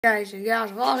Guys and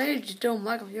gals of all ages, Joe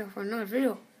Michael here for another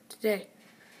video. Today,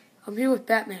 I'm here with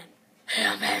Batman. Hey,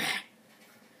 I'm Batman.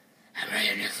 I'm right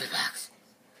here next to the box.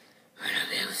 Might not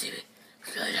be able to see me.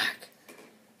 It's really dark.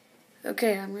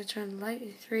 Okay, I'm going to turn the light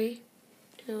in 3,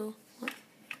 2, 1.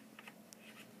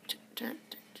 Turn.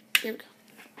 Here we go.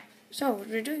 So, what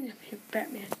we're doing, I'm here with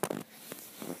Batman.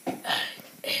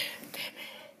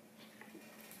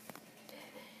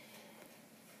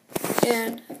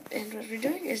 And what we're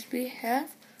doing is we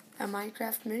have a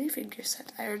Minecraft minifigure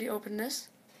set. I already opened this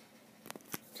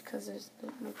because there's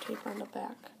no tape on the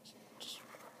back.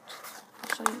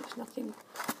 I'll show you there's nothing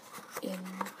in,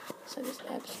 so there's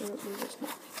absolutely there's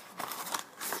nothing.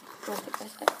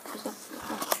 There's nothing.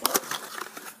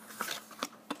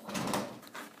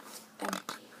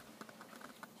 Empty.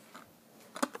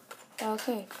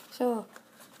 Okay, so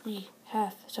we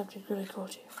have something really cool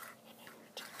to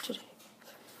today.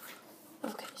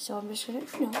 Okay, so I'm just going to,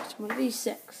 it's one of these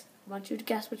 6. I want you to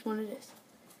guess which one it is.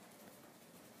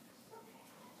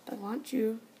 I want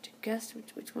you to guess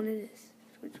which one it is.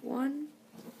 Which one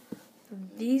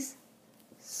of these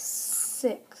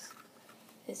 6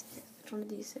 is it? Which one of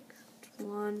these 6? Which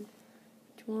one?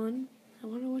 I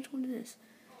wonder which one it is.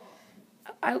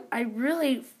 I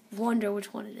really wonder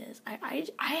which one it is. I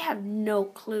have no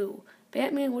clue.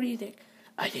 Batman, what do you think?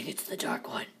 I think it's the dark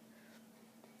one.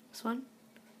 This one?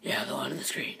 Yeah, the one on the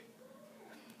screen.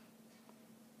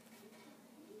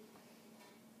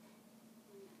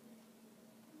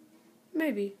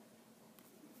 Maybe.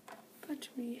 But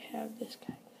we have this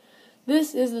guy.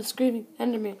 This is the Screaming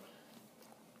Enderman.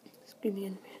 Screaming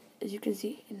Enderman, as you can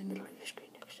see in the middle of your screen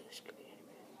next to the Screaming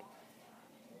Enderman.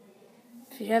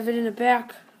 If you have it in the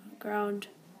background,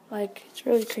 like, it's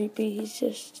really creepy, he's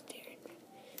just staring.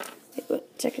 Wait, 1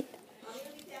 second.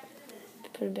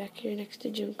 Put him back here next to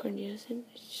Jim Corneliuson.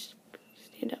 Just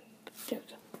stand up. There we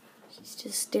go. He's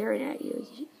just staring at you.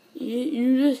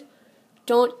 You just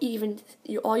don't even.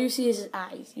 All you see is his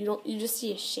eyes. You just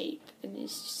see his shape and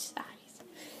it's just his eyes.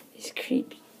 It's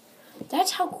creepy.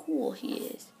 That's how cool he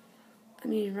is. I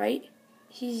mean, right?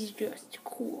 He's just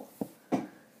cool.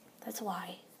 That's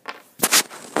why.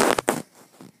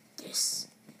 This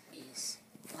is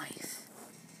life.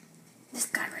 This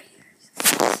guy right here.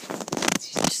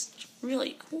 He's just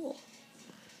really cool.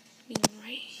 I mean,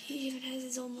 right? He even has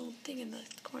his own little thing in the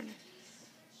corner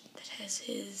that has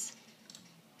his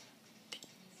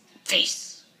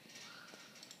face.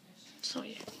 So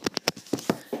yeah.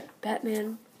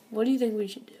 Batman, what do you think we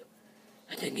should do?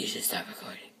 I think you should stop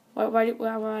recording. Why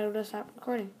would I stop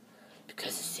recording?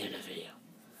 Because it's the end of the video.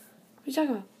 What are you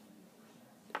talking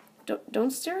about?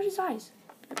 Don't stare at his eyes.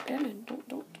 Batman,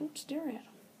 don't stare at him.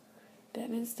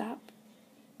 Batman, stop.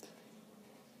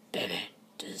 Batman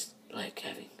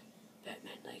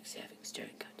likes having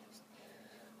staring contests.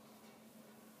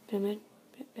 Batman,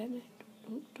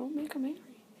 don't make him angry.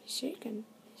 He's shaking.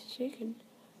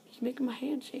 He's making my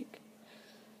hand shake.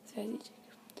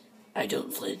 I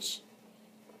don't flinch.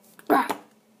 Ah!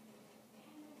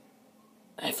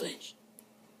 I flinched.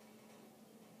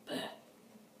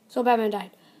 So Batman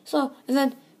died. So, and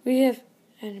then we have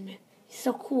Enderman. He's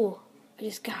so cool. I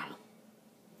just got him.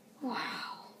 Wow.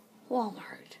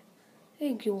 Walmart.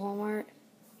 Thank you, Walmart.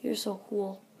 You're so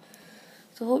cool.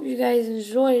 So hope you guys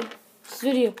enjoyed this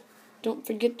video. Don't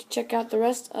forget to check out the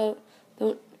rest of,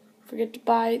 don't forget to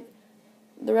buy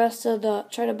the rest of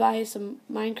try to buy some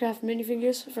Minecraft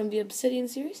minifigures from the Obsidian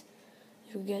series.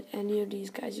 You can get any of these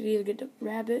guys. You can either get the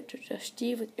Rabbit, the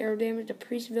Steve with arrow damage, the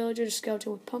Priest Villager, the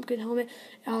Skeleton with pumpkin helmet,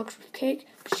 Alex with cake,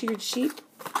 Sheared Sheep.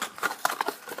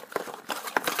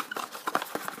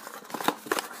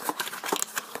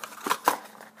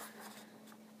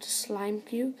 Slime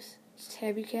Cubes,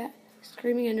 Tabby Cat,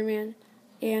 Screaming Enderman,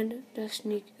 and the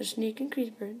Sneak and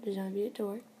Creeper, the Zombie at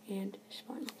Door, and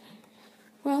Spawn.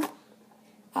 Well,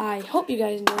 I hope you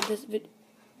guys enjoyed this video.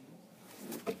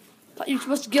 Thought you were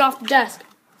supposed to get off the desk.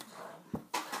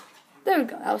 There we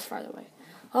go. That was farther away.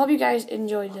 I hope you guys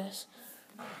enjoyed this.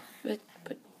 But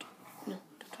no,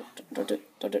 don't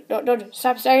do it.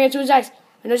 Stop staring into his eyes.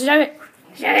 I know you stop it.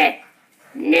 Stop it.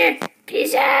 Nah,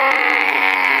 peace out.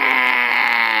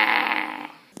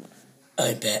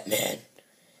 I'm Batman.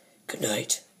 Good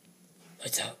night.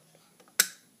 Lights out.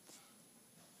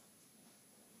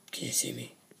 Can you see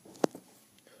me?